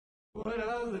What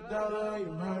other dollar you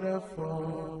murder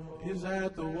for? Is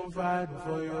that the one fighting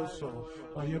for your soul?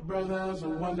 Or your brother's the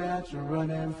one that you're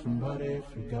running from? But if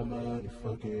you got money,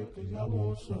 fuck it, cause I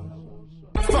want some.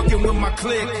 Fucking with my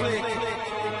clique.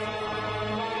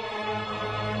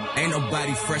 Ain't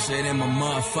nobody fresher than my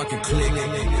motherfucking clique.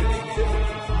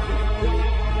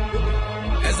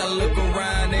 As I look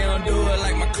around, they don't do it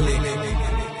like my clique.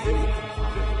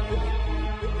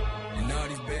 And all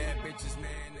these bad bitches,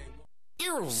 man, they...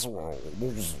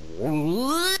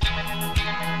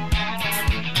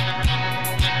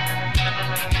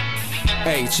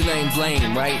 Hey, it's your name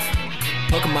Blaine, right?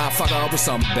 Hook a motherfucker up with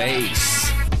some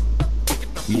bass.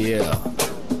 Yeah.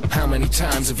 How many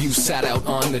times have you sat out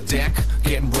on the deck,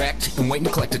 getting wrecked and waiting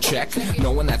to collect a check,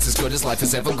 knowing that's as good as life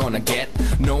is ever gonna get?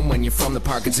 Knowing when you're from the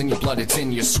park, it's in your blood, it's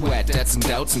in your sweat. Debts and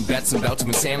doubts and bets and bouts of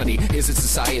insanity. Is it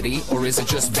society or is it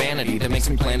just vanity that makes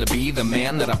me plan to be the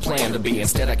man that I plan to be?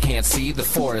 Instead I can't see the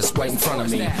forest right in front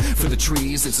of me. For the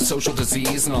trees, it's a social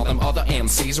disease, and all them other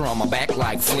MCs are on my back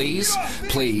like fleas.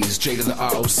 Please, J to the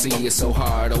ROC is so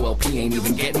hard. OLP ain't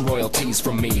even getting royalties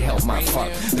from me. Help my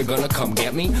fuck, they're gonna come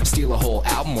get me, steal a whole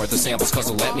album worth of samples cause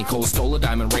they let me. Cole stole a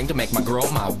diamond ring to make my girl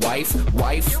my wife.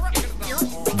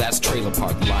 That's trailer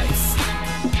park life.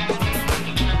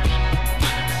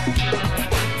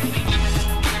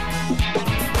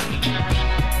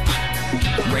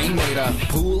 Rain made a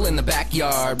pool in the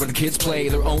backyard where the kids play.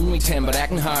 They're only 10 but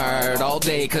acting hard all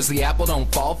day cause the apple don't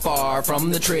fall far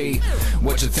from the tree.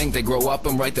 What you think, they grow up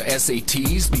and write their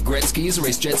SATs, be Gretzky's,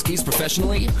 race jet skis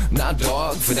professionally? Nah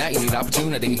dog, for that you need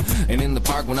opportunity. And in the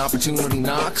park when opportunity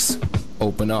knocks,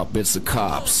 open up, it's the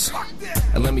cops.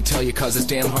 And let me tell you, cause it's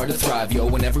damn hard to thrive, yo.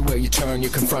 When everywhere you turn,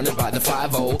 you're confronted by the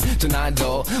 5-0. Denied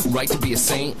though, right to be a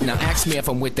saint. Now ask me if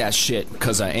I'm with that shit,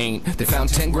 cause I ain't. They found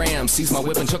 10 grams, seized my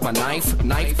whip and took my knife.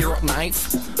 Knife.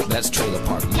 That's trailer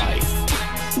park life.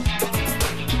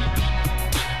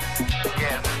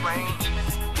 Yeah, is this Rain?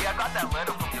 Yeah, I got that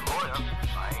letter from your lawyer.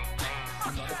 I ain't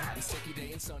paying. Another happy, sticky day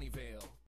in Sunnyvale.